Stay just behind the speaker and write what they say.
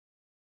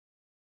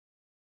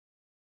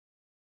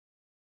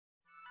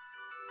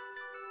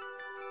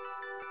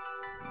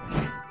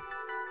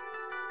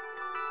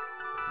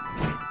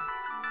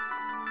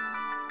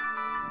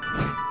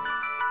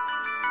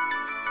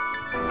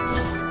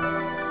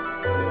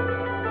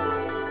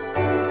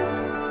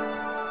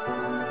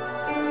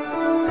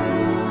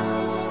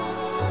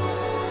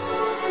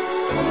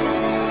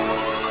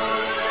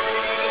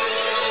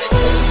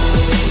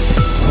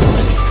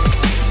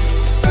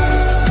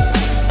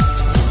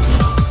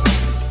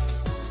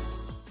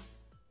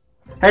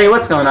Hey,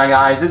 what's going on,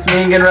 guys? It's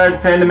me again, Red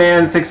Panda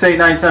Man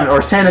 6897,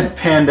 or Santa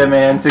Panda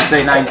Man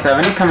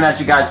 6897, coming at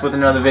you guys with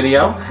another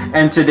video.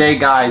 And today,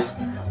 guys,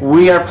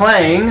 we are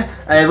playing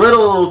a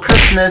little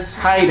Christmas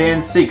hide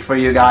and seek for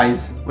you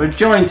guys. We're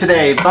joined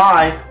today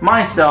by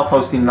myself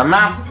hosting the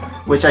map,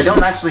 which I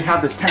don't actually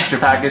have this texture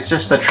pack, it's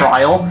just a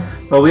trial.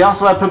 But we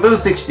also have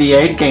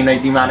Paboo68, Game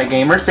Night Demonic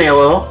Gamer. Say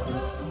hello.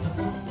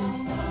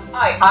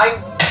 Hi,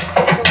 I'm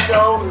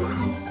Snows.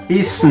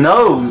 He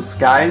snows,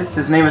 guys.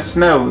 His name is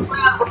Snows.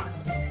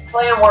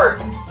 Play on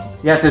words.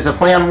 Yes, it's a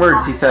play on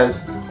words, he says.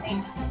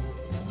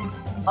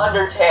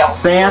 Undertale.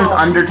 Sans,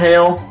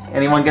 Undertale.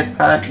 Anyone get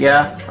that?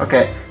 Yeah?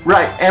 Okay.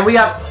 Right, and we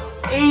have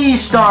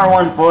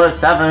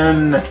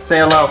E-Star147. Say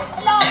hello.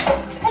 Hello.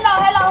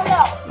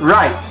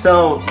 Right,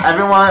 so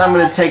everyone, I'm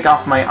going to take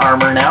off my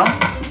armor now.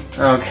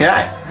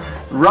 Okay.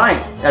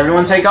 Right,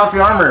 everyone take off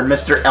your armor.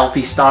 Mr.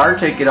 Elfie Star,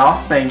 take it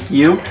off. Thank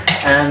you.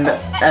 And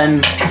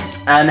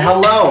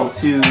hello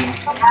to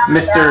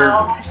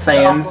Mr.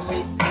 Sans.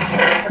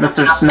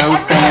 Mr. Snow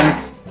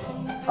Sans.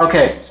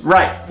 Okay,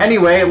 right.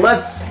 Anyway,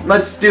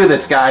 let's do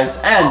this, guys.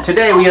 And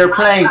today we are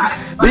playing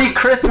the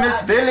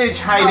Christmas Village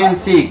Hide and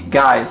Seek,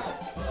 guys.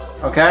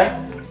 Okay?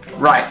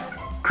 Right.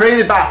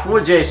 Created by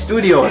 4J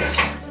Studios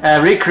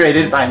and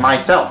recreated by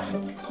myself.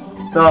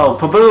 So,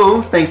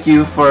 Paboo, thank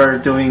you for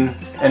doing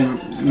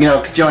and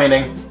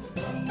joining.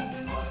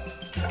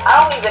 I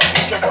don't even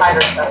think this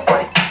hider chest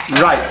plate.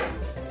 Right.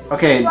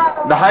 Okay,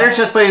 the hider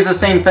chest plate is the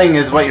same thing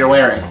as what you're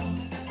wearing.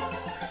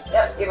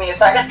 Yep, give me a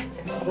second.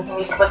 Just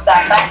need to put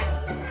that back.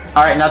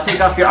 Alright, now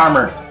take off your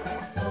armor.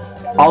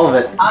 All of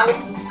it. I'm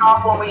going to take it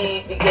off when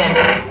we begin.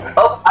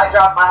 Oh, I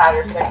dropped my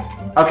hider stick.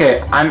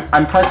 Okay,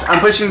 I'm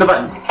pushing the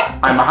button.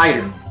 I'm a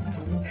hider.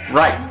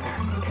 Right.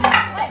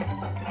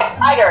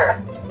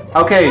 Hider.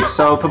 Okay,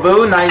 so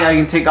Paboo, now you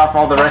can take off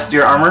all the rest of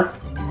your armor.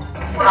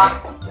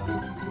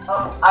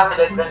 Oh, I'm in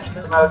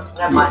adventure mode.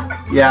 Never mind.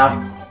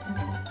 Yeah.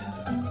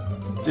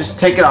 Just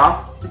take it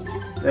off.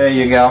 There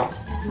you go.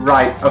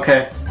 Right,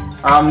 okay.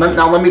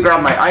 Now let me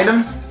grab my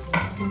items.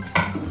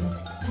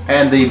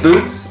 And the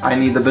boots. I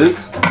need the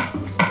boots.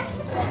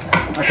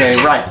 Okay,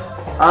 right.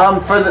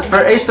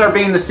 For A-Star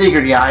being the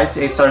seeker, guys.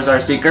 A-Star's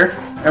our seeker.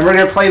 And we're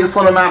gonna play this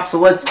little map, so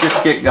let's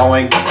just get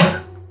going.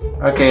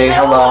 Okay,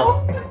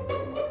 hello.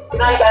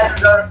 Now you guys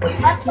can go to sleep.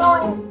 I'm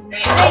going.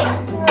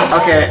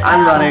 Okay,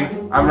 I'm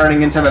running. I'm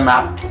running into the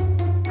map.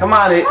 Come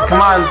on,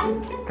 come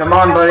on. Come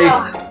on, buddy.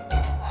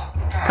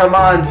 Come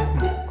on.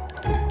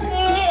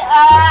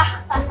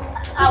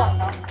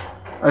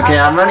 Okay,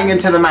 I'm running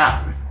into the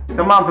map.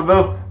 Come on,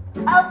 Paboo.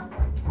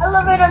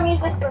 Elevator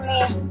music for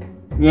me.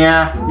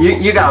 Yeah,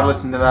 you gotta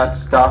listen to that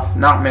stuff,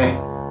 not me.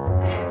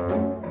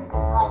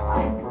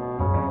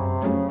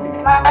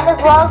 Might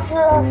as well to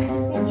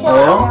be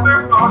chilling. Oh?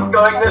 We're both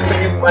going the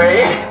same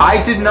way.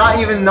 I did not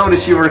even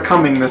notice you were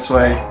coming this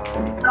way.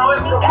 That was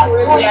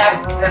completely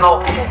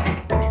accidental.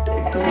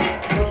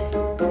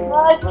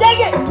 Dang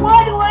it!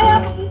 Why do I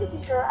have to be the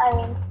teacher?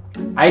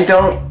 I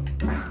don't.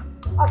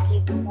 I'll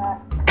keep that.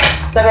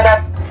 Pick it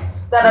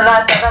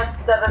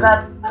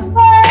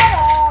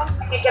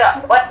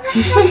up. What?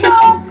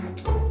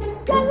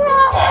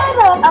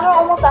 I'm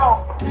almost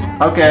out.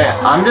 Okay,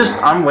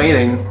 I'm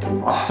waiting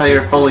until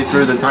you're fully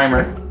through the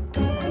timer. I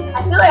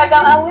feel like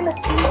I'm gonna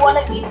see one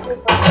of you two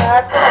first, and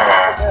that's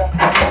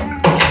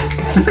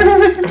gonna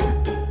be the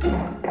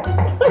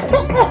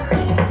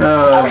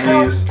Oh,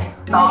 jeez.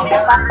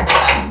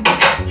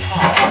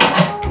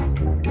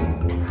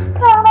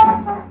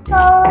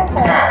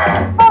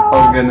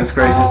 Oh, goodness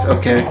gracious,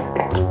 okay.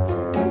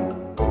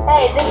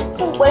 Hey, this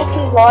is way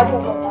too large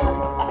of a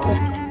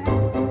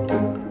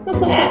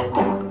map.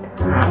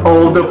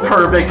 Oh, the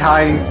perfect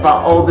hiding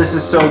spot. Oh, this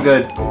is so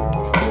good.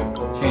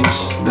 Change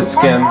the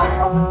skin.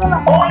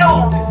 Oh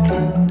no!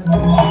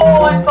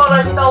 Oh, I thought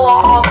I fell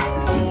off.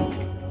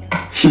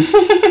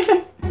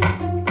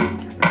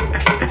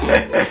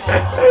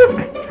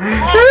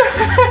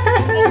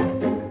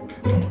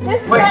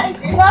 This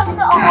is not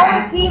gonna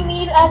only be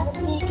me as a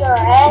seeker,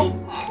 eh?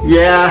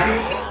 Yeah.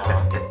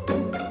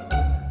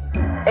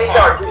 Hey,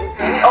 Star, did you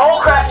see me? Oh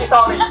crap, you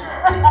saw me!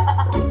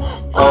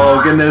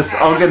 Oh goodness,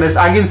 oh goodness.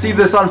 I can see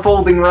this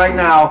unfolding right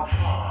now.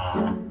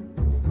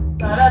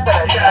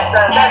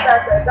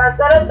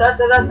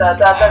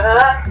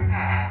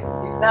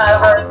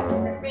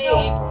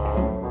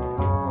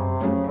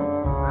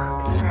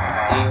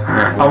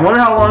 I wonder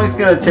how long it's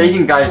gonna take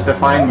you guys to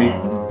find me.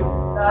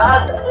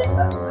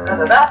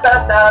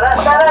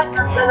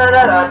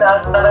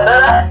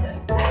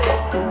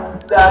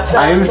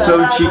 I am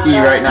so cheeky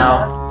right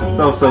now.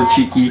 So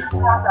cheeky. Oh,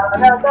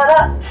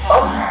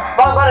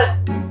 wrong button.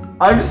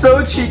 I'm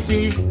so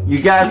cheeky.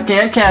 You guys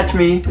can't catch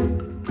me.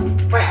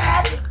 Wait.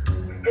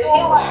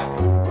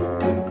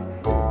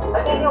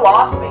 I think you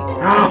lost me.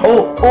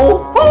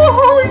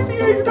 Oh, it's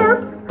A-Star.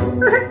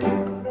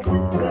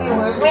 Did you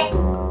lose me?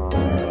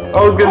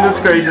 Oh, goodness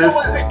gracious.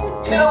 You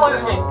didn't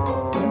lose me.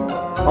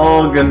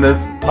 Oh, goodness.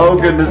 Oh,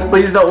 goodness.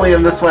 Please don't leave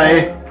him this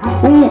way.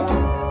 Ooh.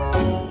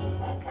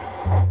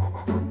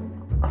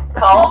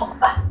 Help.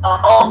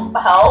 Help.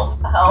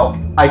 Help.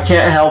 I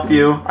can't help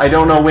you. I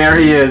don't know where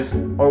he is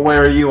or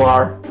where you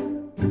are.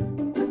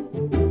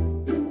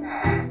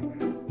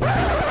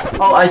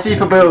 Oh, I see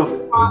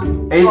Paboo.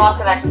 Lost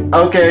connection.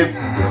 Okay,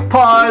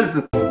 pause.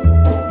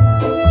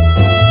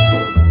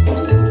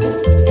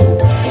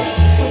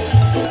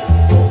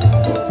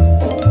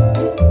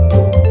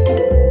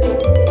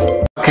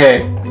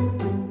 Okay.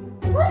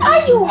 Where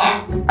are you?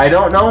 I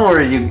don't know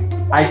where you...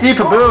 I see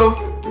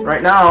Paboo.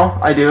 Right now,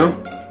 I do.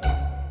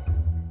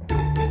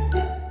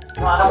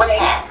 Run away.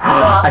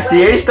 I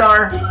see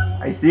A-Star.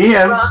 I see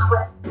him. Run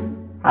away.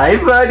 Hi,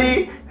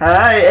 buddy.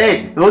 Hi.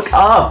 Hey, look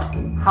up.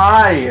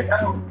 Hi.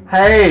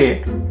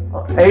 Hey.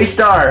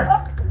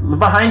 A-Star. Look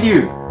behind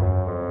you.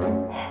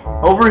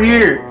 Over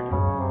here.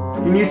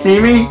 Can you see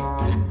me?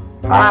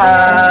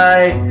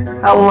 Hi.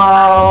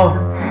 Hello.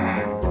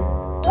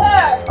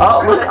 Where?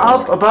 Oh, look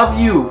up above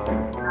you.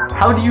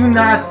 How do you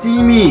not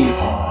see me?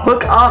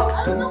 Look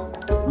up.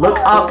 Look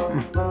up.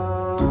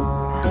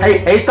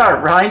 Hey,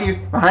 A-Star, behind you.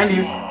 Behind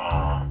you.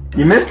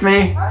 You missed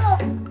me.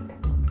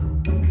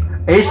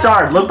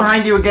 A-Star, look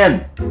behind you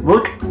again.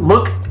 Look.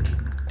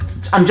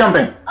 I'm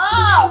jumping.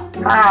 Oh!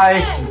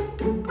 Hi.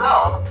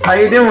 Oh. How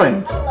you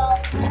doing? Hello.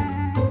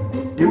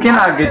 You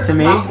cannot get to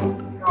me. You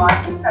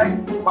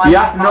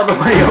have to know the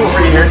way over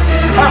here.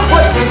 Ah,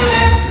 what?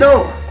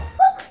 No.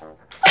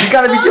 You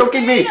gotta be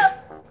joking me.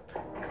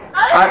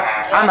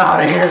 I'm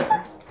out of here.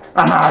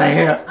 I'm out of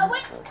here.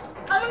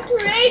 I'm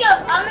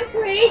a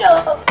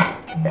creative.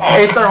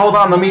 A-Star, hold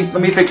on. Let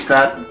me fix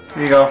that.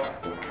 Here you go.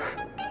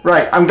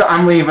 Right.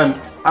 I'm leaving.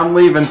 I'm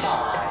leaving. Hey,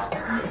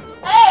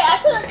 I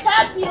could have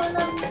tagged you and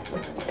then...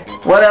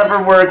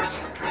 Whatever works.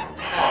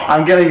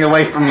 I'm getting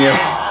away from you.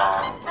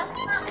 That's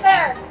not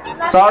fair.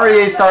 That's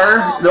Sorry, not A-Star.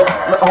 fair. No,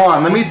 hold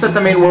on. Let me set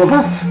the main world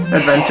bus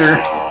adventure.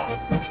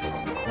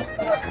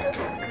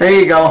 There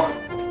you go.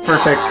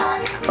 Perfect.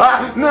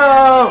 Ah,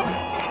 no!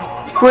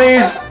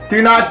 Please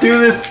do not do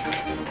this.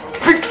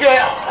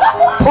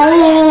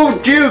 Oh,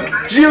 juke.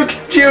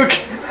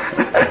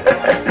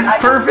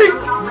 Perfect.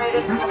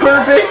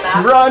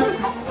 Run.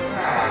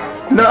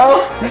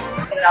 No.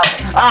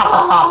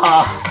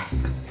 Ah.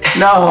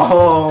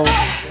 No.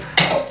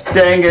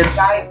 Dang it.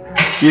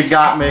 You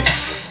got me.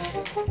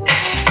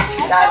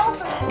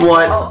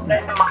 What? Oh,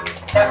 never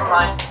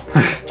mind.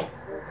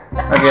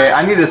 Okay,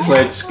 I need to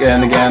switch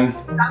skin again.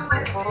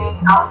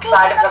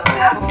 Outside of the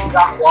map, you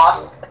got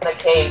lost in the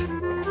cave.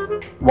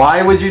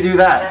 Why would you do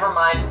that? Never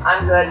mind,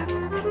 I'm good.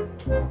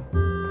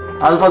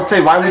 I was about to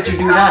say, why would you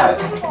do that?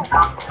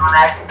 On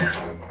accident.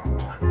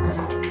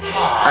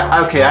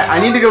 Okay, I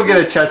need to go get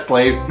a chest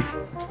plate.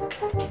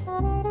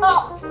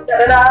 Oh,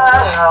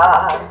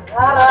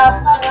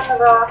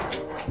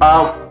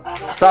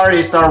 Oh,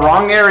 sorry, Star,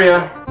 wrong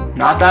area.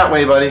 Not that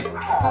way, buddy.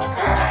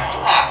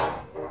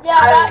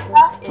 yeah,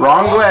 that's...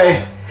 Wrong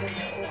way.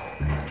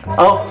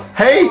 Oh,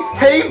 hey,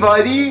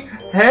 buddy.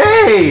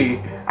 Hey,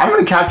 I'm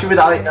gonna catch you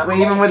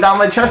even without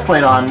my chest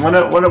plate on.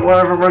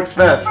 Whatever works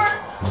best.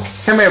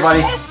 Come here,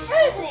 buddy. Hey,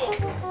 where is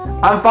he?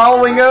 I'm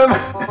following him.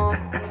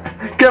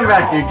 Come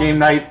back here, game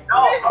night.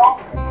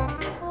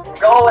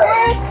 Go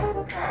away.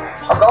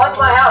 Oh, go into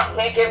my house. You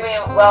can't get me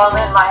while I'm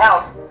in my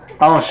house.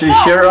 Oh, you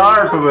sure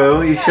are,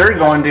 Paboo. You sure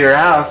going to your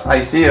house.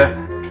 I see ya.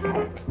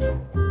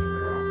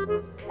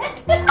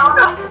 Oh,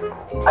 no.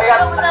 I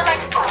got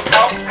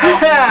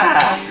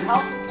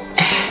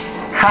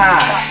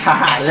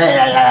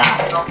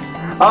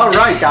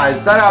Alright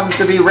guys, that happens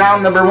to be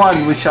round number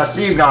 1. We shall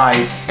see you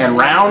guys in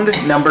round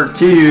number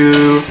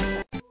 2.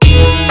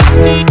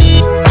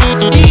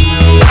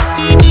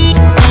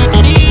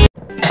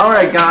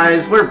 Alright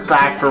guys, we're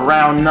back for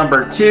round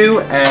number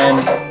 2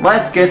 and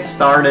let's get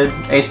started.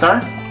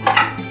 A-Star?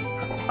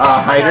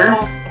 Hider?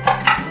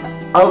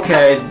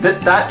 Okay,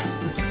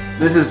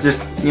 this is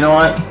just, you know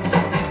what?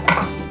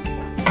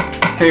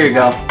 Here you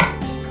go.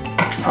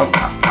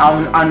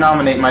 I'll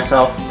nominate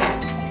myself.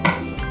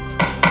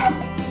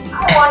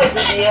 I wanted to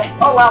be it.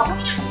 Oh well.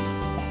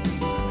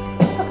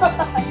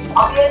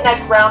 I'll be it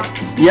next round.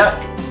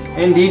 Yep,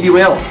 indeed you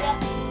will.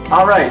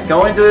 Alright,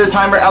 go into the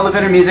timer.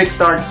 Elevator music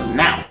starts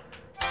now.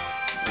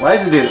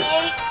 Let's do this.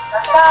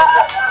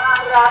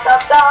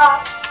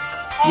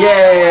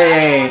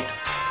 Yay!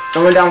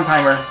 Going down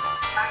timer.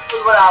 That's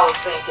what I was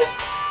thinking.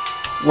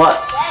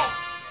 What?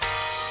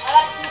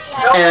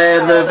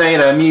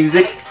 Elevator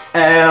music.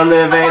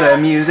 Elevator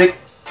music.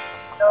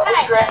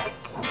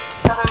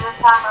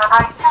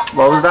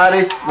 What was that,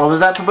 Ace? What was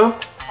that, Paboo?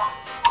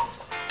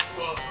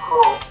 Being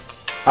cruel.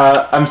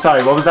 I'm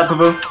sorry, what was that,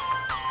 Paboo? I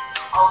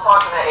was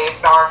talking to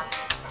A-Star.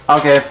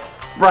 Okay,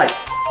 right.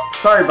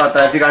 Sorry about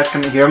that if you guys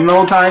couldn't hear him the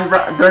whole time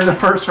during the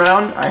first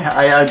round. I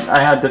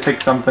had to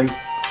fix something.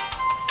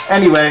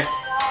 Anyway,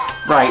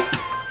 right.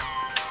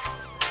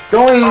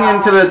 Going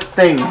into the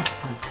thing.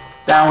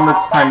 Down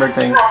this timer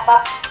thing.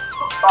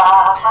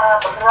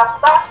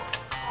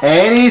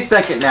 Any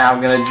second now,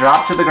 I'm gonna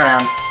drop to the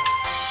ground.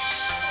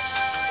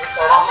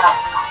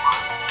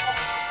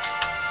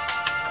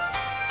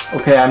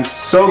 Okay, I'm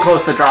so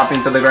close to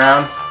dropping to the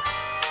ground.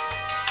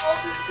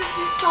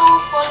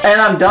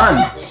 And I'm done.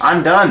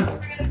 I'm done.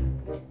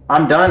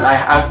 I'm done.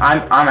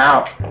 I'm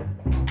out.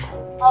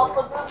 Oh,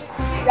 but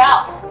he's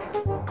out.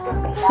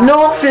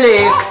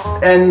 Snowflakes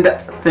and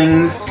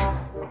things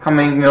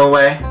coming your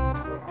way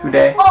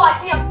today. Oh, I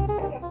see him.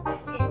 I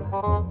see him.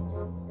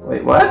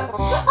 Wait, what?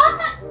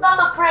 On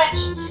the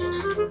bridge.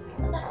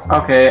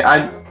 Okay,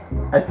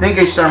 I think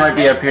a star might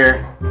be up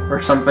here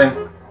or something.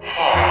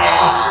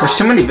 There's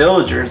too many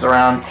villagers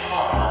around.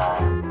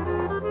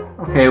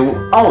 Okay,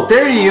 oh,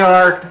 there you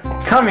are.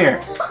 Come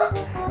here.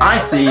 I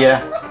see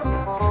ya.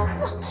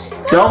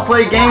 Don't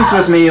play games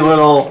with me,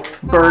 little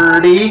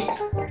birdie.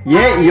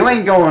 Yeah, you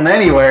ain't going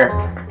anywhere.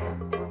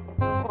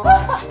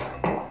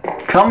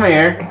 Come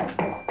here.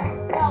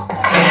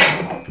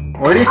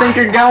 Where do you think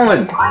you're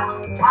going?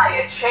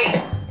 I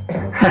chase.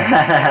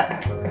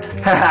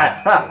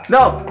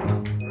 No!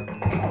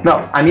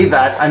 No, I need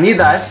that. I need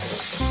that.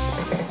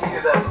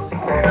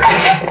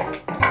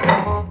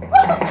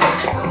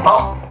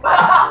 Oh.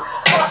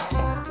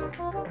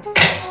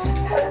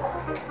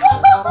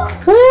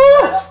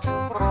 Woo!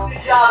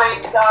 Good job,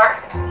 8-star.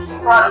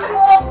 Keep running.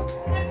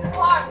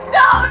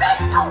 No.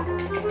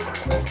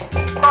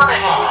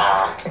 Running.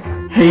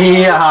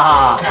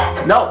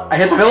 Yeah. No, I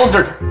hit the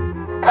villager.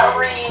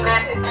 3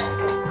 minutes.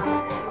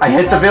 I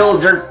hit the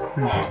villager.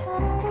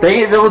 Dang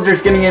it,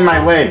 villager's getting in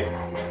my way.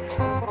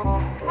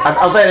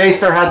 I'll bet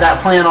A-Star had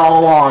that plan all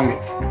along.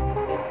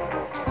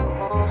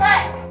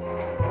 Hey,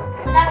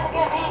 you're not gonna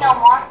get me no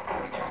more.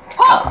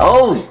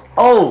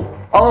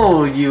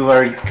 Oh, you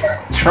are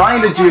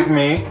trying to juke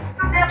me.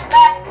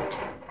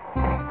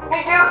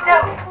 Hey, Juke.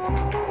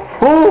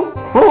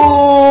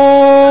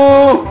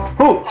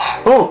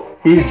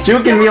 He's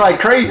juking me like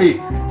crazy.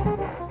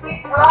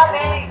 Keep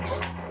running.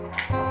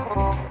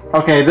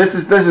 Okay, this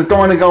is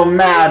going to go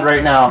mad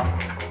right now.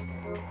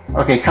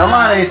 Okay, come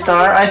on,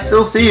 A-Star. I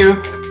still see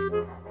you.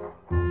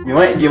 You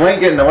ain't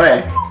getting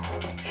away.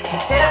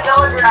 Hit a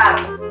villager at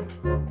him.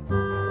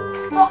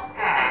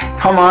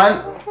 Come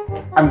on.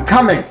 I'm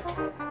coming.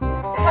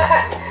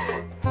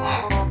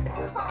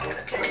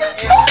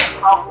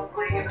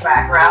 Probably in the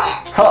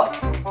background. Huh.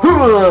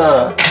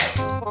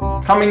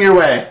 Coming your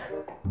way.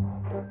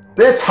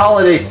 This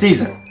holiday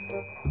season.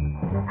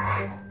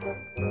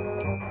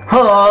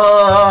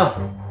 Huh.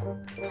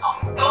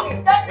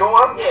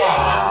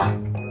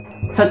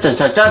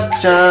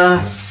 Cha-cha-cha-cha-cha.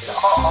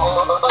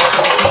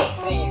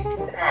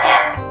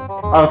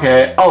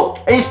 Okay. Oh,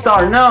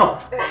 A-Star, no.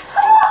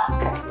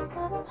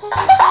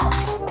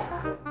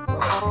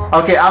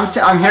 Okay, I'm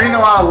hearing a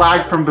lot of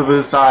lag from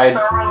Babu's side. I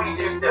really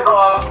do.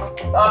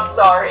 I'm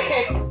sorry.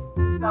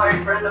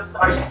 Sorry, friend. I'm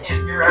sorry you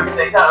can't hear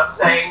everything that I'm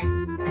saying.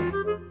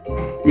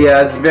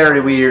 Yeah, it's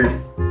very weird.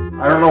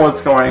 I don't know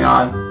what's going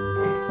on.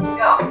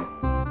 No.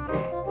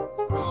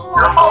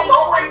 Oh,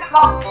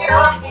 don't here.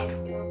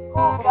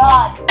 Oh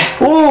God.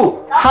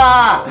 Ooh!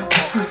 Ha!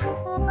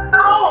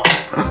 No.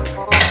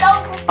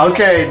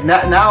 Okay,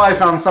 now I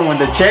found someone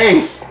to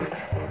chase.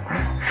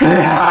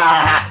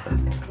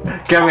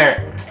 Come here.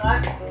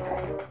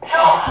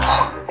 No.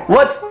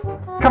 What?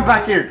 Come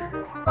back here.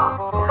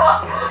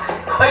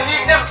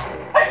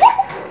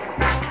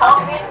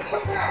 Help me.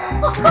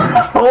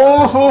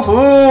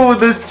 Oh,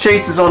 this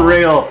chase is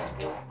unreal.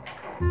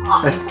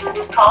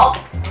 Help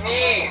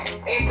me.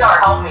 A-Star,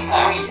 help me,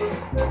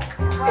 please. Hit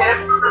him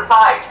from the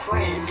side,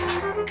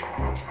 please.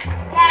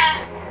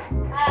 Yeah.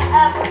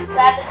 I'd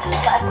rather just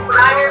let.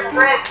 I'm your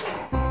friend.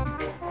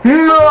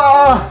 No!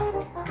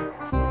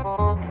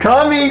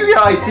 Coming,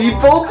 I see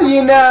both of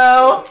you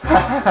now.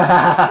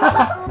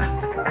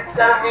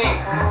 Instead of me.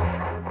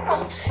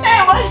 Hey,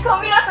 why are you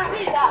coming after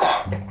me now?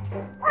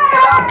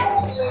 I'm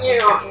holding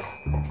you.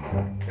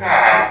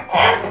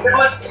 There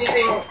was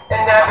sleeping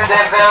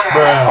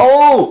inevitable.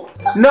 Oh,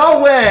 no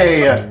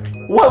way!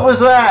 What was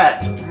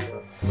that?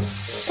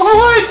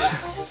 What?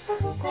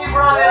 Keep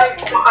running.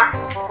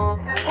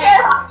 Just keep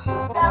running.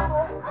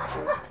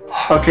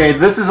 Okay,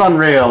 this is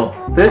unreal.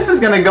 This is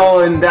gonna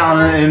go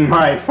down in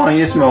my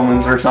funniest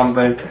moments or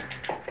something.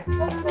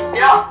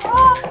 Yeah.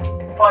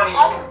 Funny.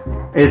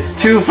 It's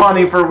too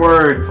funny for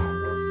words.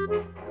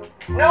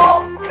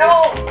 No.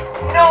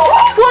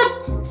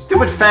 What?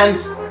 Stupid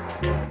fence.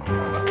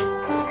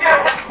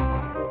 Yes.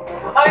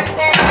 I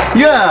see.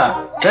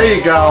 Yeah, there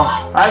you go.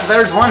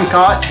 There's one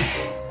caught.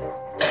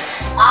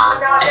 I'm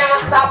not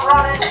gonna stop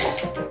running.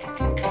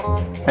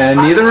 And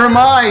neither am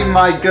I,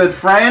 my good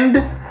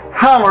friend.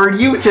 How are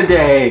you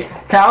today?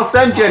 Cal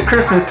sent you a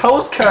Christmas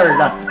postcard.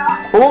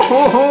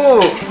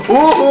 Ooh.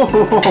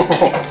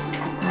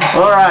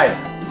 All right,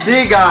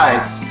 see you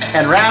guys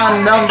in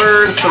round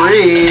number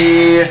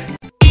 3.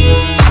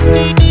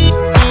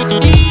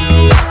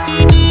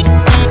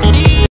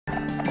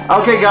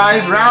 Okay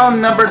guys,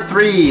 round number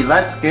 3.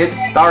 Let's get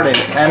started.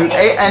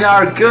 And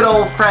our good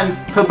old friend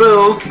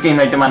Pabu,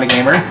 Gamer,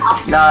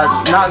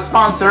 not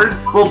sponsored,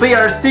 will be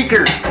our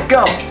seeker.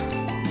 Go.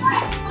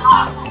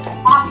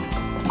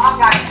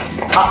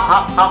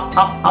 Hop,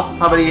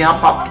 hoppity,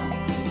 hop.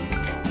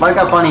 Like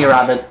a bunny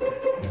rabbit.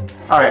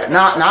 Alright,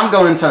 now I'm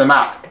going to the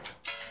map.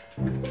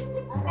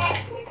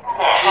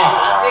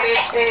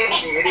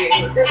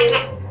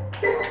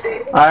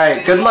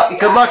 Alright, good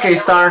luck,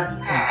 A-Star. I'm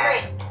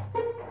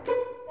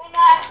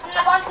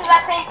not going to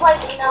that same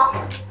place, you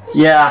know.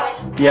 Yeah.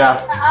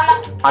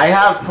 I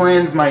have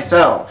plans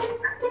myself.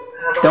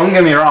 Don't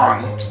get me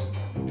wrong. I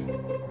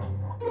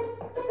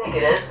think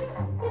it is.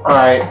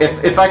 Alright,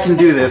 if I can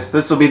do this,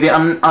 this will be the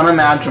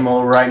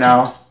unimaginable right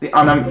now. The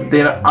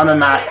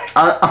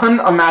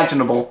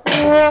unimaginable.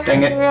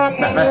 Dang it. I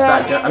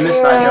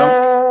missed that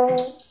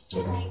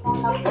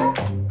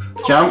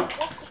jump. Jump.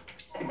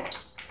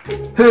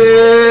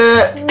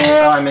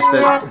 Oh, I missed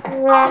it.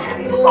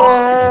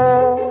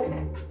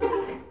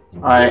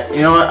 Alright,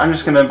 you know what? I'm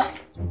just gonna...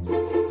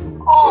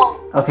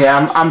 Okay,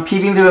 I'm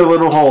peeking through the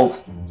little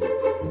holes.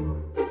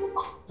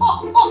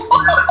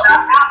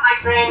 My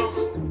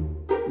friends.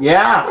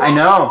 Yeah, I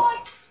know.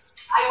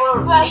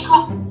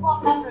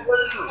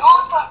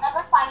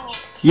 Never find me.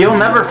 You'll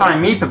never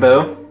find me,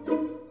 Paboo.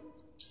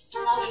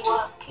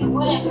 No, you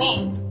wouldn't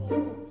me.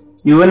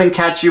 You wouldn't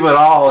catch you at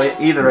all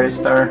either,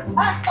 A-Star.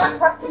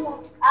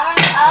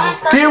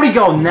 There we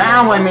go,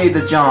 now I made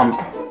the jump.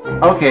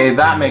 Okay,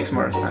 that makes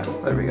more sense.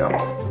 There we go.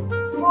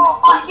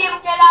 Oh, see him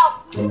get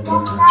out. Please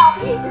don't come out.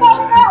 Please don't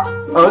come out.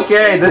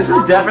 Okay, this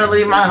is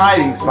definitely my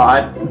hiding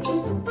spot.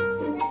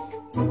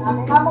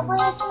 On the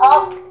bridge.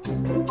 Oh.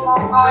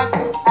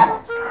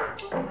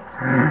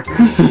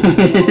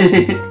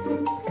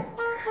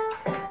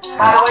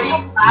 By the way, you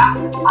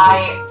laughed. I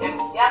am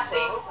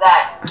guessing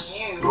that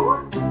you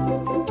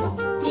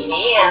see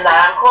me and that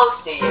I'm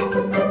close to you.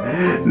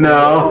 No.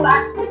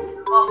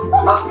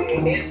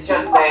 Okay, it's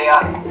just a.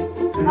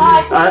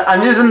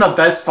 I'm using the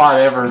best spot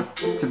ever,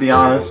 to be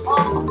honest.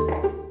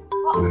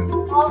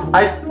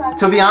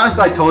 To be honest,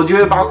 I told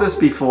you about this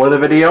before the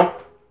video.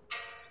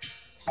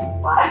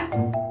 What?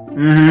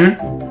 Mm-hmm.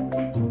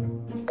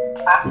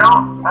 I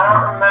don't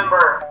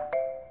remember.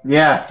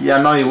 Yeah,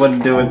 no, you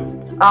wouldn't do it.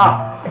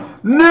 Ah,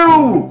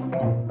 no.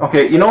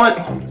 Okay, you know what?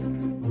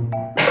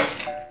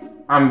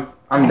 I'm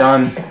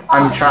done.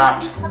 I'm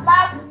trapped.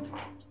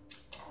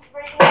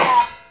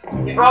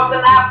 You broke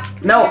the map.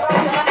 No,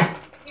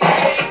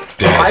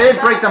 I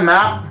didn't break the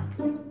map.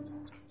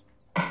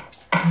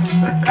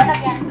 Run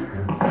again.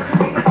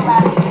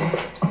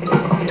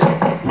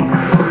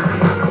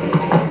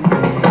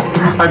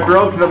 I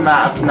broke the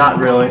map, not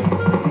really.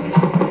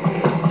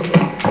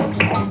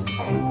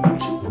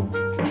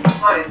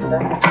 What is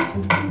that?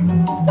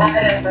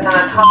 That is an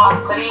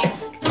atrocity.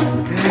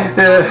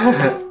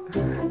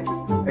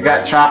 I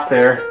got trapped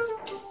there.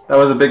 That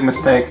was a big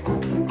mistake.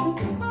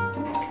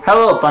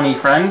 Hello, bunny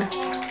friend.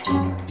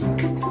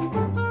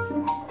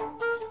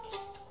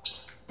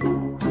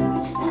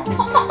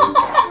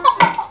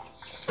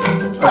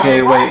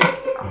 Okay, wait.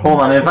 Hold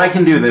on, if I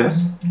can do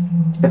this.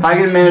 If I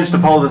can manage to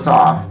pull this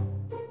off.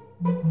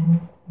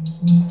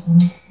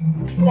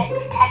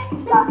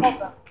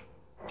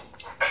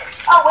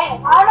 Oh wait,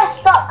 why am I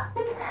stuck?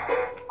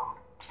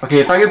 Okay,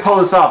 if I can pull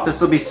this off,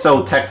 this will be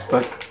so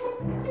textbook.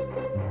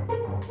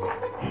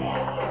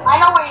 I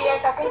know where he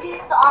is. I think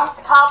he's on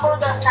top of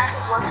the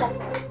Santa workshop.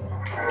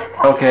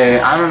 Okay,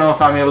 I don't know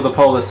if I'm able to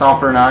pull this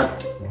off or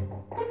not.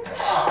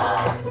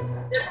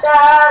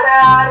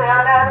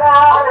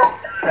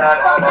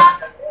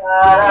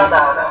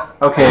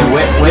 Okay,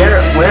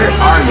 where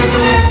are you?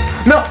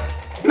 No!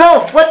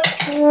 No! What?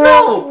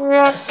 No!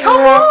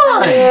 Come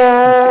on!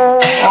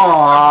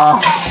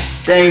 Aww.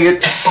 Dang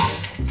it.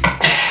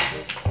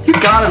 You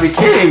gotta be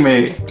kidding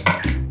me.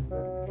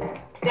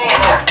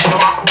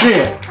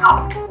 Yeah.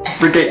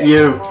 Forget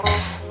you.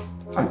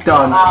 I'm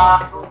done.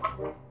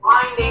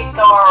 Find a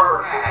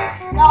star.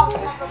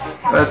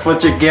 That's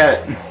what you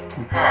get.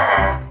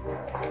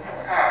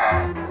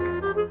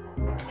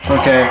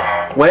 Okay.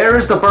 Where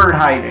is the bird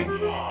hiding?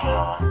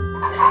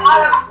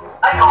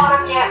 I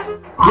caught him,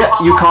 yes.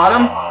 Yeah, you caught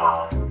him?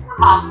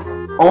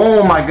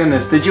 Oh my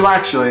goodness, did you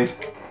actually?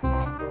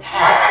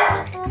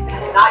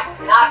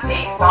 Not a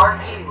star,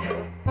 you.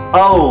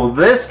 Oh,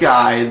 this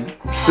guy.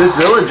 This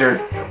villager.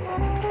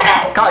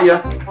 Caught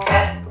ya.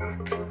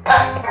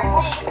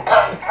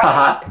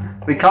 Haha.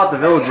 We caught the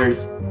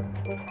villagers.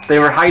 They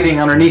were hiding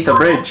underneath the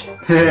bridge.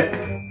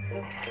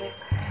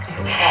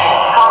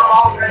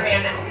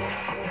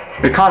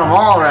 We caught them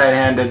all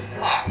red-handed.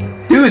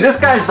 Dude, this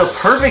guy's the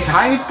perfect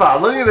hiding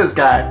spot. Look at this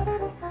guy.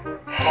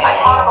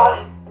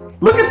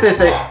 Look at this.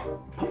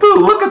 Boo,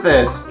 look at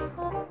this.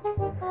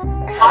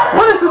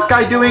 What is this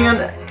guy doing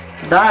in...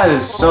 That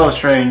is so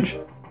strange.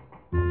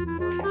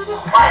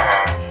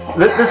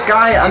 This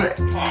guy...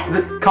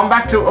 Come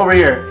back to over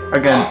here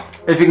again,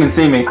 if you can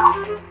see me.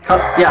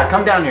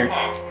 Come down here.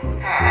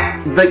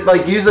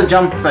 Like use the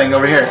jump thing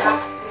over here.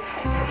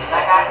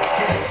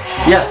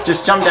 Yes,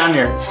 just jump down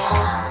here.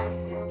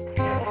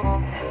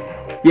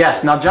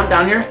 Yes, now jump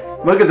down here.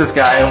 Look at this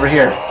guy over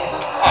here.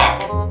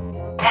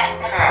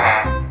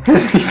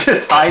 He's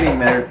just hiding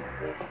there.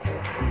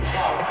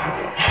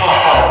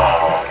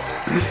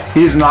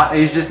 He's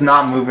just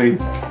not moving.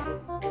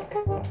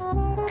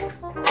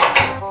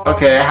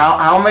 Okay,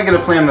 how am I gonna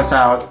plan this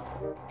out?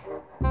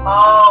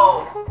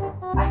 Oh,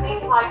 I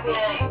think he might be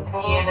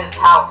in his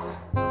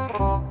house.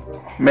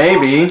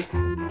 Maybe.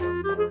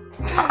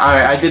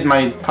 Alright, I did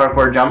my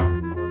parkour jump.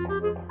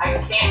 I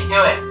can't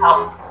do it.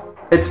 Help.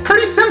 It's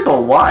pretty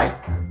simple. Why?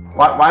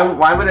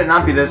 Why would it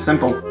not be this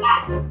simple? There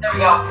we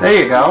go. There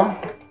you go.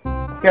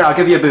 Here, I'll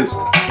give you a boost.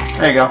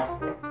 There you go.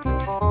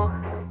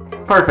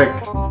 Perfect.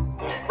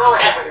 It's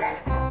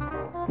villagers.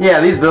 Yeah,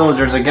 these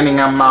villagers are getting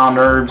on my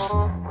nerves.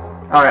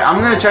 Alright,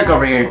 I'm gonna check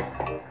over here.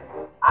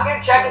 I'm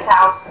gonna check his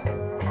house.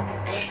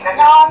 Can you check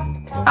it?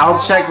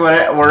 I'll check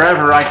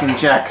wherever I can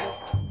check.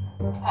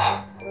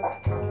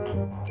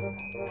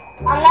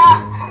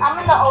 I'm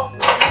in the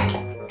open.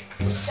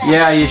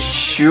 Yeah, you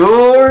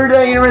sure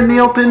that you're in the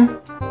open?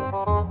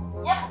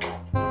 Yep.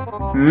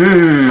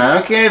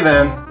 Okay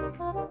then.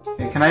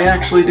 Okay, can I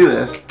actually do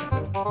this?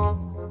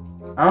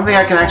 I don't think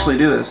I can actually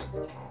do this.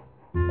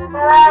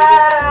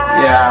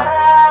 Yeah.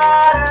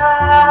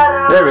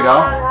 There we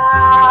go.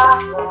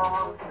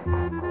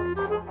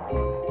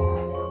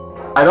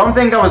 I don't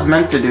think I was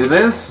meant to do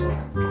this.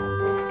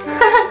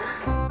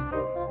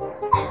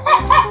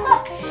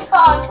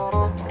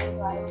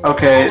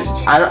 Okay,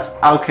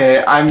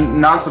 okay, I'm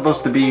not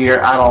supposed to be here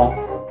at all.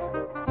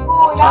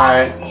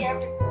 Alright.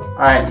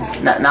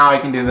 Alright, now I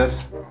can do this.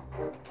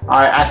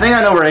 Alright, I think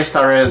I know where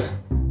A-Star is.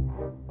 I'm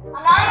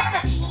not at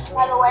the cheat,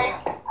 by the way.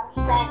 I'm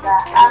just saying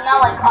that. I'm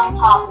not like on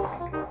top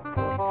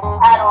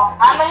at all.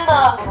 I'm in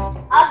the.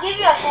 I'll give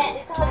you a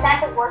hint. It's in the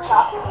Santa's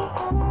workshop.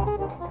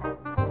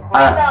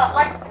 Like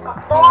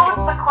the one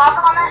with the clock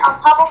on it, on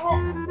top of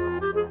it.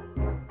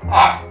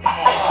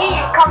 I see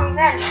you coming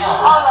in.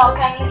 Oh no,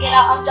 okay, I'm gonna get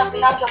out. I'm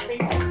jumping. I'm jumping.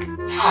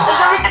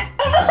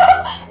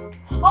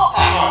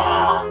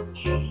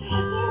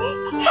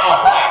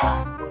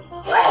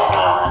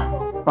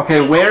 Okay,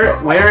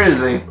 where is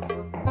he?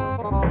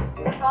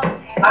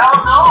 I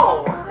don't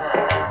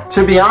know. To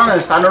be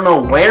honest, I don't know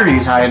where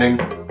he's hiding.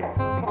 To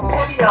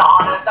be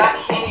honest, I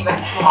can't even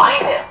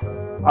find him.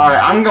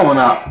 Alright, I'm going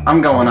up.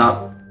 I'm going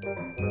up.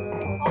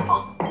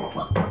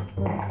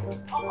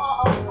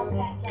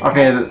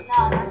 Okay.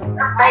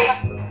 Your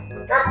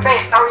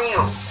face, how are you?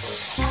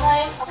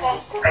 Okay.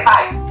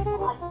 Hi.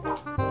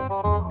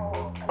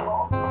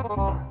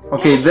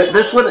 Okay,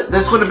 this would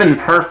have been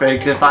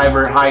perfect if I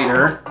were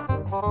hider.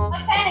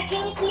 Panda,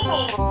 can you see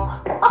me?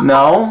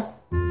 No,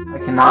 I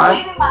cannot. I'm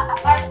waving my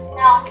arm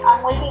now. I'm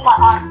waving my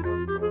arm.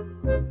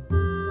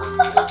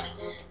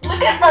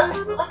 Look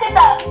at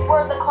that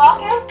where the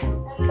clock is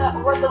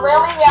and where the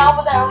railing. Yeah,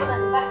 over there.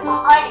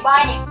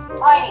 Behind you.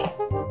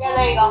 Yeah,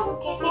 there you go.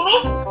 Can you see me?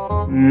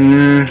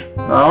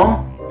 No.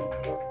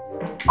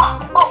 Oh,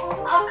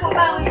 how come I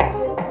leave?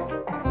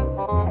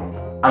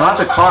 I'm at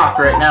the clock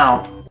right now.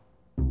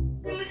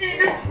 You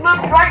just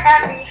moved right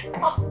at me.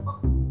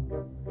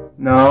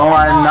 No,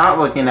 I'm not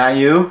looking at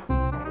you.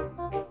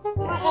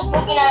 You were just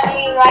looking at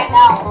me right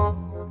now.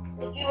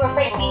 If you were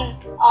facing,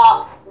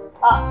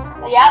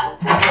 yeah,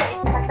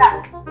 facing like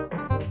that.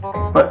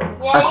 But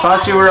Yeah, I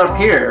thought you were up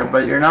here,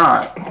 but you're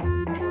not.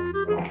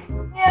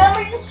 Yeah,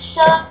 let me just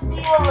shove you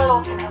a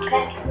little bit,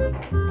 okay?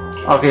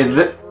 Okay,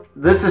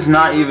 this is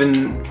not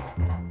even...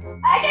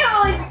 I can't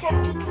believe you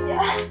can see me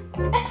yet.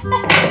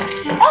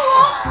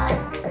 Hello!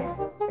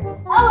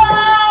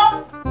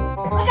 Hello!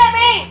 Look at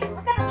me!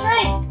 Look at the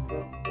tree!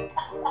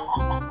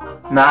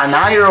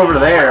 Now you're over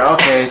there.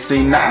 Okay,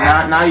 see,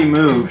 now you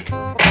moved.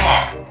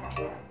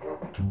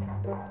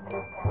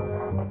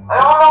 I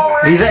don't know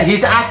where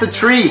He's at the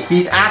tree.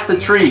 He's at the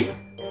tree.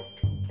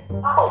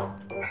 Oh.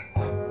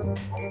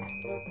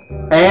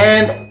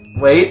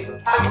 And wait.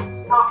 I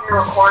don't know if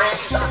you're recording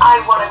because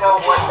I want to know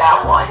what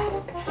that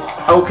was.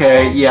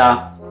 Okay,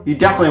 yeah. You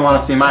definitely want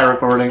to see my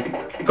recording.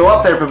 Go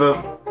up there,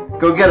 Boo.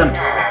 Go get him.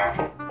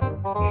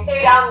 You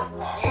stay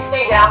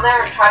down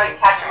there and try to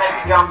catch him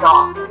as he jumps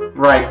off.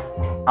 Right.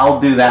 I'll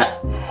do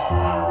that.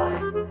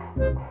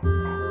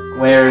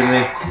 Where is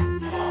he?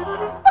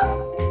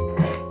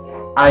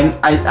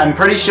 I'm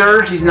pretty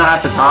sure he's not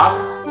at the top.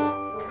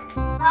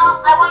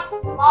 No, I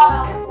went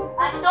bottom.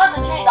 I'm still at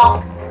the tree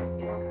though.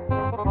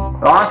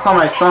 The last time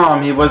I saw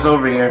him, he was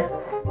over here.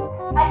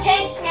 I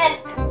changed skin,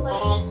 so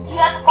you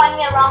have to find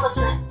me around the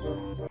tree.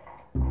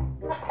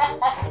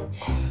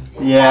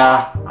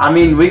 Yeah, I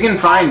mean, we can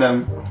find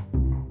him.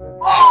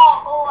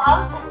 Oh, I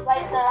was just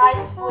right there. I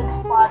switched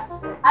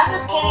spots. I'm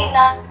just kidding.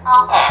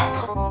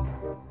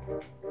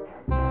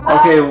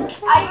 Okay.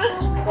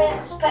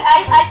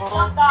 I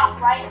jumped off,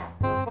 right?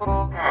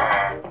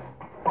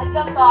 I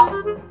jumped off.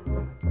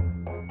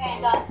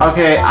 And,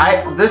 Okay,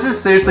 this is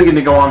seriously going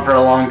to go on for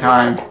a long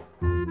time.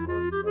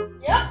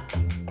 Yep.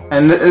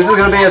 And this is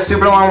going to be a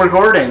super long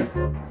recording.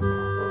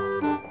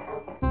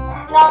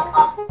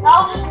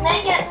 I'll just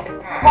make it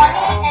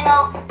funny and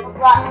I'll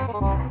run.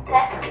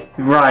 Okay?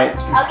 Right.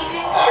 I'll give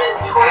you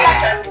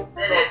 27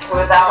 minutes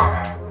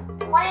without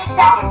 20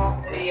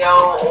 seconds. video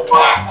or... You know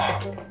what?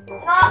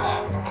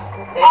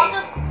 I'll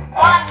just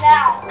run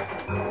now.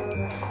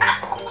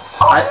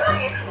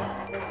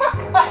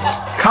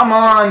 Come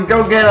on,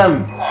 go get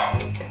him.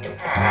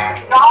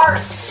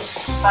 Darn.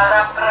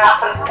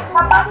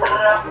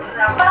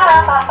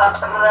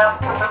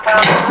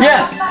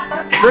 Yes,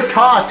 we're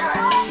caught.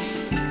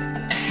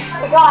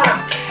 We got him.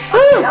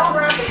 Woo. That was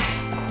rapid.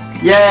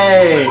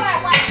 Yay!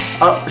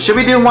 Oh, should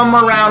we do one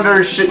more round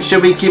or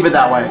should we keep it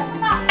that way?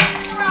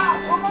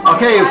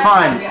 Okay,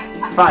 fine.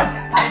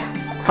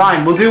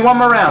 We'll do one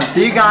more round.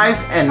 See you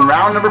guys in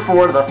round number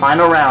 4, the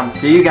final round.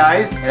 See you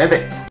guys in a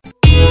bit.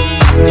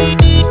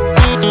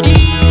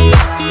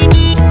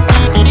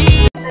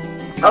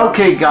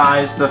 Okay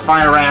guys, the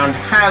final round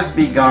has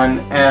begun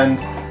and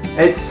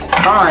it's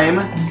time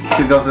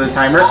to go through the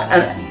timer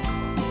and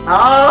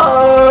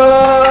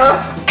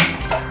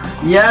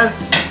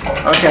yes.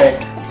 Okay,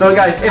 so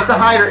guys, if the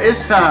hider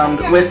is found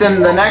within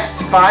the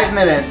next 5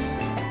 minutes,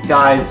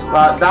 guys,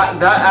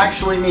 that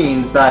actually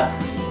means that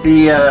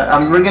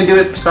we're gonna do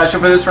it special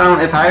for this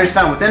round. If the hider is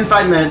found within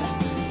 5 minutes,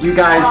 you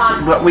guys,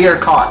 we are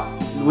caught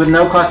with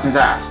no questions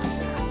asked.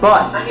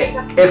 But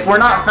if we're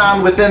not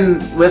found within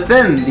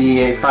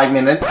the 5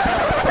 minutes,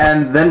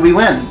 and then we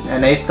win,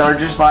 and A-Star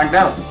just lagged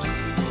out.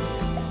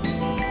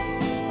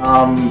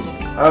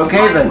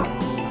 Okay then.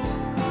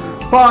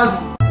 Pause.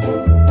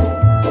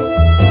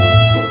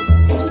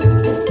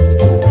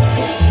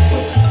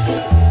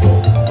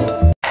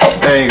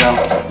 There you go.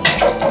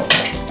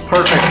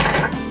 Perfect.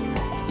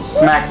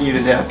 Smacking you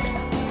to death.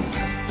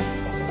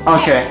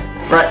 Okay.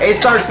 Right,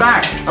 A-Star's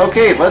back.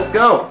 Okay, let's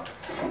go.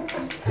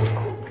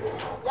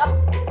 Go.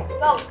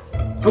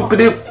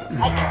 Boop-a-doop.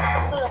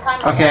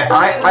 Okay,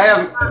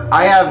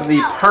 I have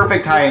the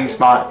perfect hiding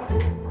spot.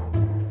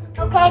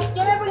 Okay,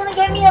 you're never gonna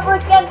get me ever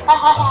again.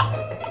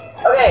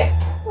 Okay.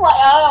 Why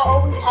I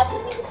always have to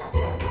do this.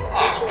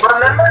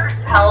 Remember to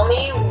tell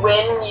me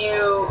when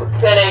you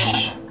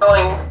finish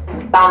going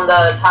down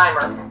the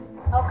timer.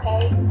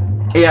 Okay.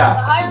 Yeah.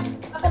 The hider's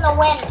not gonna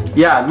win.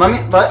 Yeah,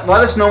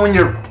 let us know when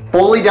you're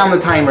fully down the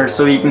timer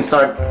so you can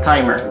start the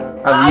timer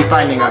of you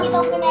finding us.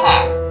 I'm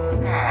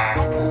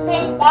just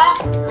saying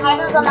that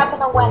hiders are not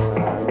gonna win.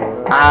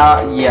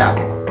 Yeah.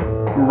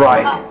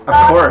 Right.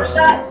 Of course.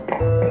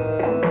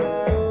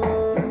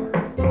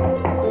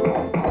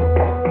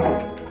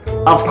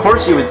 Of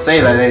course you would say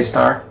that,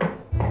 A-Star.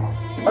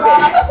 Okay,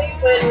 tell me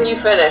when you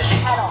finish.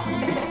 I don't.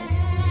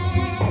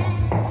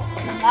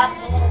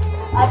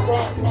 I've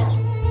been.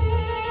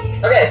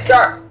 Okay,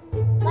 start.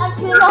 That's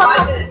me. Well,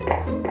 I'm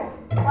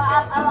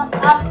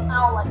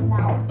out like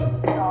now.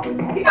 So.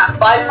 You got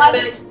 5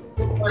 minutes to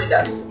find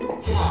us.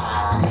 Okay.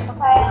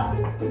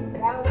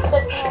 I'm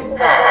sitting into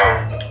the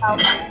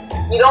house.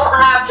 You don't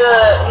have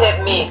to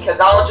hit me, because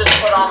I'll just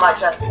put on my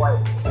chest plate.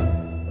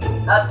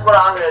 That's what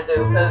I'm gonna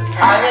do, because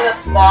I'm in a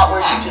spot where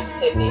you just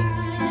hit me.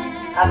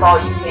 That's all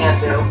you can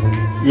do.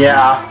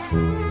 Yeah.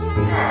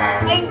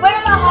 Hey, we're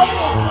not hiding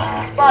in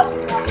this spot.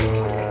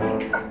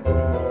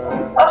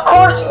 Of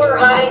course we're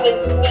hiding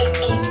in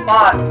sneaky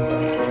spots.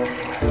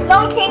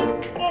 Don't change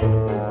skin,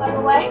 by the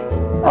way.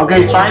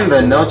 Okay, fine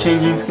then. No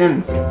changing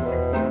skins.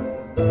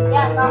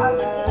 Yeah, no, I'm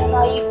just kidding.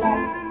 No, you can.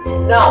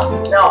 No,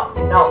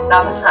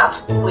 not this round,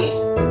 please.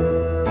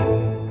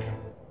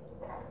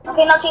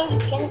 Okay, now change the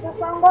skins this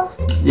round though?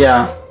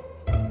 Yeah.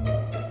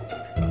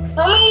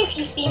 Tell me if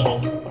you see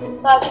me,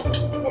 so I can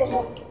hit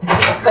him.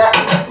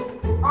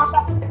 Also,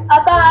 I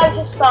thought I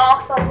just saw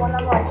someone,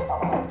 I'm like,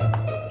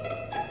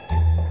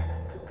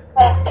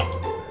 okay.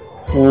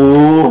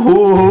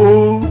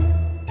 Ooh.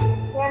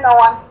 Here's no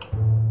one.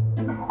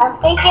 I'm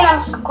thinking I'm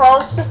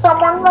close to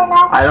someone right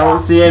now. I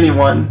don't see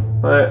anyone,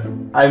 but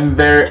I'm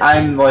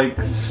like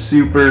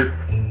super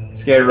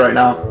scared right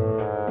now.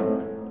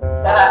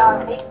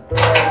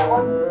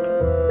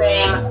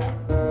 Same.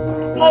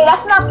 Hey,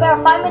 that's not fair.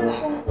 5 minutes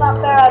is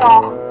not fair at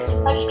all.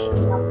 I'm just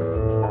kidding.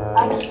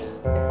 I'm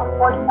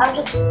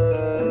just.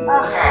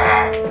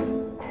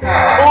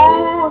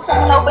 Oh,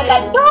 someone opened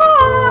that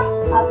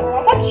door. I'm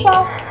gonna get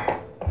shot.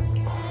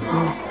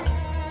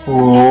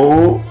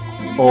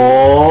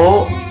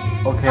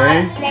 Okay.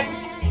 This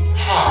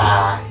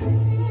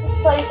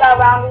place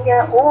around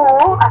here.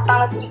 Oh, I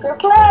found a secret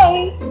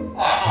place.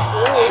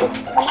 Ooh,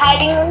 I'm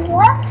hiding in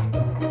here.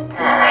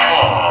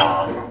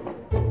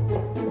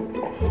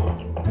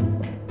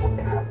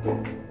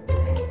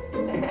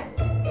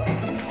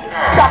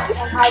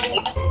 Someone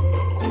hiding.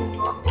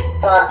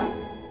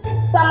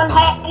 Someone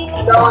hiding in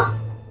here.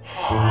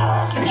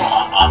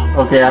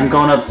 Okay, I'm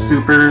going up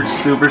super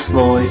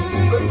slowly.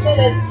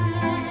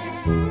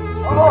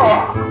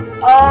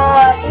 I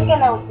think I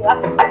know what you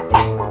have.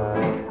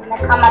 I'm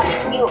gonna come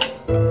after you.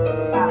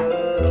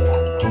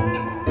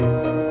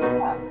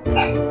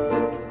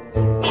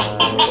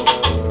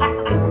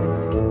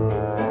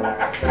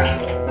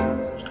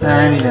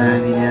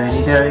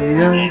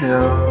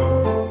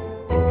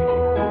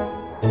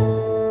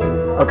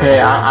 Okay,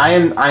 I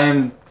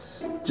am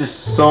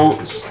just so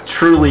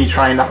truly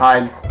trying to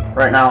hide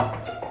right now.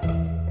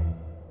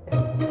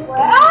 Where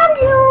are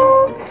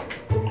you?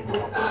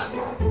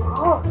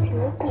 Oh,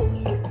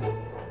 sneaky.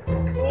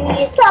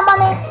 See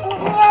someone in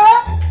here?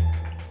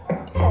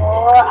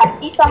 Oh, I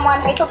see someone.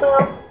 Hey, Tobu.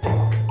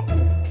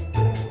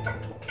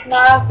 No,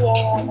 I don't see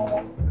anyone.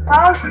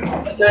 Oh,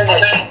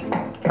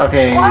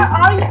 okay. where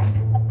are you?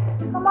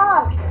 Come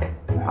on.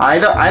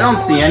 I don't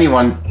see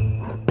anyone.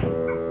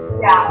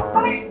 Yeah,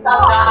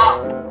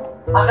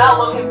 I'm not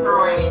looking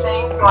through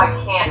anything, so I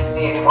can't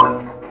see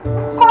anyone.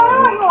 Just tell me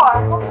where you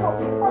are.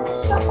 That's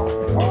just simple.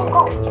 There you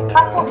go.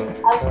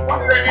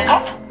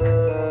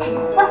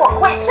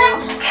 Simple. Wait, simple.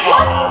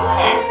 What?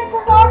 2 minutes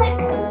is already.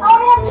 I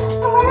only have 2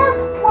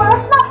 minutes? Well,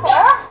 that's not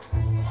fair.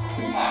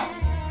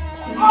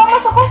 How am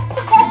I supposed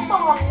to catch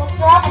someone if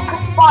they have a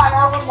good spot and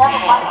I will never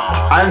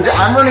find them?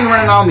 I'm running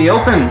around out in the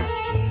open.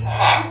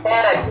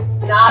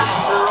 And not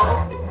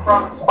move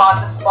from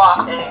spot to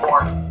spot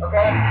anymore,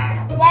 okay?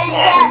 Yeah, you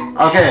can.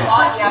 Okay.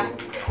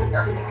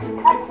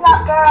 That's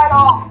not fair at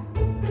all.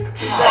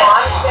 So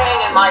I'm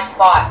staying in my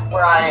spot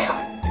where I am.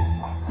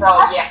 So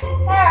yeah.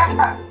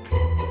 Fair.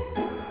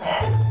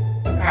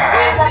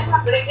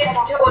 When it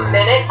gets to a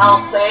minute, I'll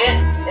say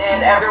it,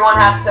 and everyone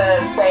has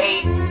to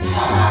say,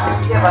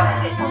 give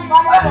a hint.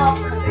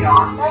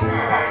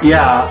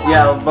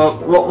 Yeah,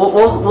 but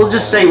we'll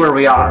just say where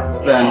we are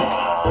then.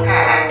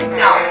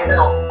 No.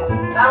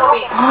 That'll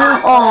be.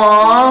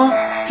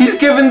 Aww, he's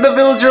giving the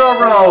villager a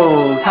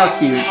rose. How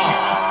cute.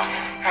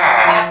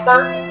 At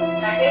 30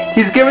 seconds.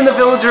 He's giving the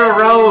villager a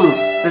rose.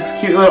 This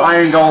cute little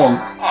iron golem.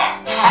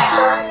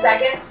 At 30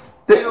 seconds.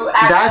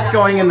 That's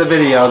going in the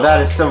video.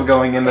 That is so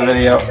going in the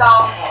video.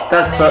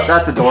 That's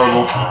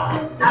adorable.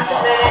 That's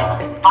a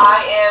minute.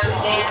 I am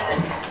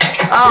in.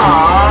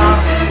 Aww,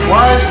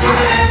 what?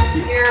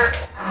 Here.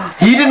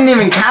 He didn't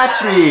even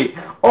catch me.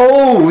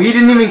 Oh, he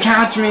didn't even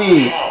catch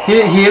me.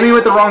 He hit me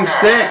with the wrong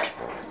stick.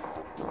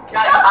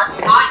 Guys, I'm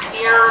not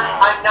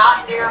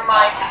near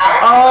my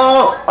house.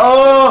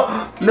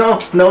 Oh, no,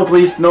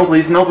 please. I'm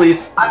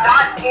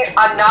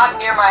not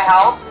near my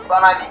house,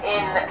 but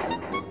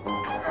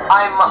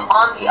I'm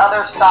on the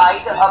other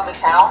side of the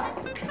town.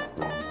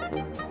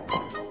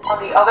 On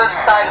the other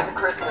side of the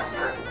Christmas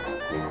tree.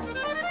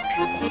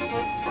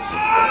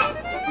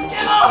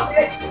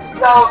 Okay,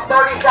 so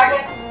 30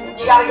 seconds,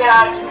 you gotta get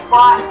out of your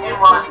spot and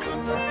run.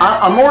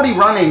 I'm already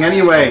running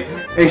anyway.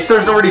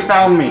 Acer's already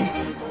found me.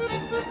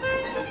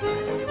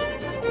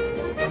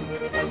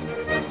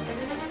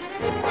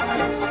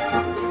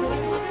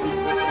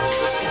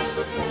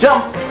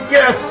 Jump!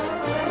 Yes!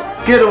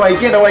 Get away!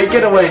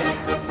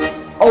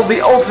 Oh,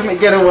 the ultimate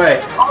getaway!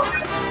 Oh,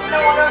 no,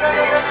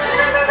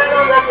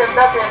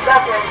 that's him.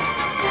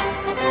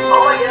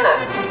 Oh my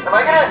goodness. Am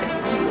I gonna...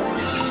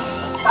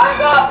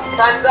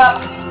 Time's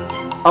up!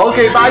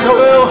 Okay, bye,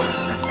 Tobu!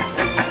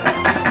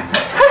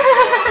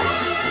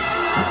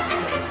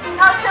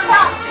 Time's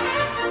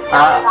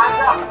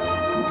up!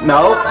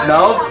 No,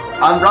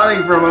 I'm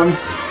running from him.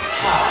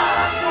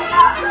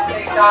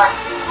 Okay, start.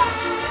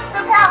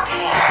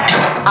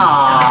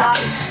 Ah,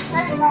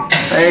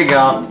 there you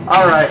go.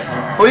 Alright,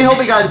 well, we hope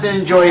you guys did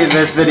enjoy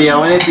this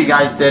video, and if you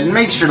guys did,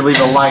 make sure to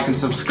leave a like and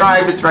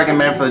subscribe. It's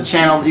recommended for the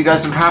channel. You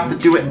guys don't have to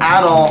do it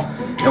at all,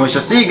 and we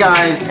shall see you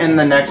guys in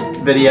the next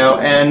video.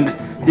 And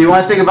do you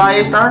want to say goodbye,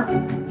 A-Star?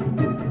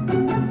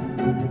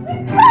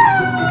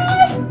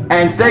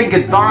 And say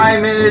goodbye,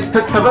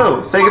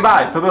 Pabu. Say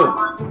goodbye, Pabu.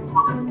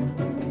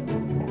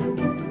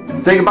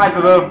 Say goodbye,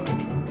 Pabu.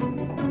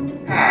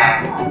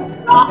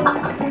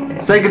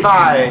 Say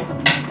goodbye.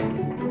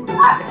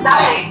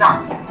 Stop it,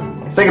 stop.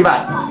 Say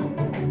goodbye.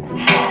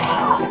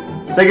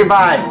 Say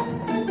goodbye.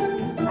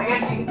 I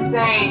guess you could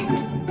say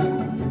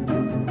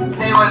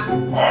today was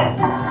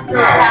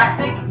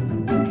fantastic.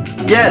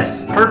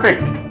 Yes,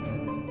 perfect.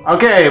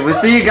 Okay,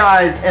 we'll see you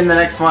guys in the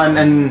next one,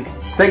 and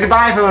say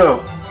goodbye,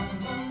 Pabu.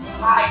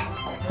 Bye.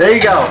 There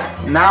you go.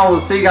 Now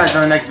we'll see you guys in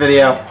the next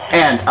video,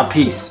 and a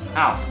peace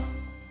out.